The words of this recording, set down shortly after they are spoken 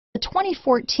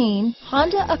2014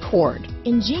 Honda Accord.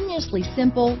 Ingeniously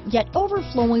simple, yet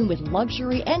overflowing with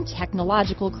luxury and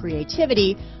technological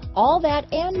creativity, all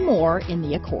that and more in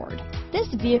the Accord. This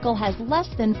vehicle has less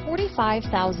than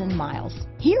 45,000 miles.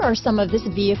 Here are some of this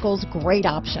vehicle's great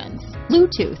options: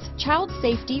 Bluetooth, child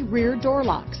safety rear door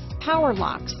locks, power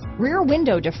locks, rear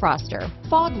window defroster,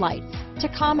 fog lights,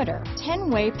 tachometer,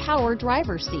 10-way power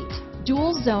driver seat,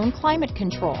 dual zone climate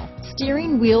control,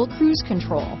 steering wheel cruise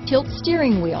control, tilt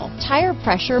steering wheel, tire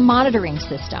pressure monitoring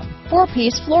system,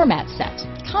 4-piece floor mat set.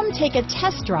 Come take a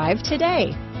test drive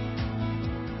today.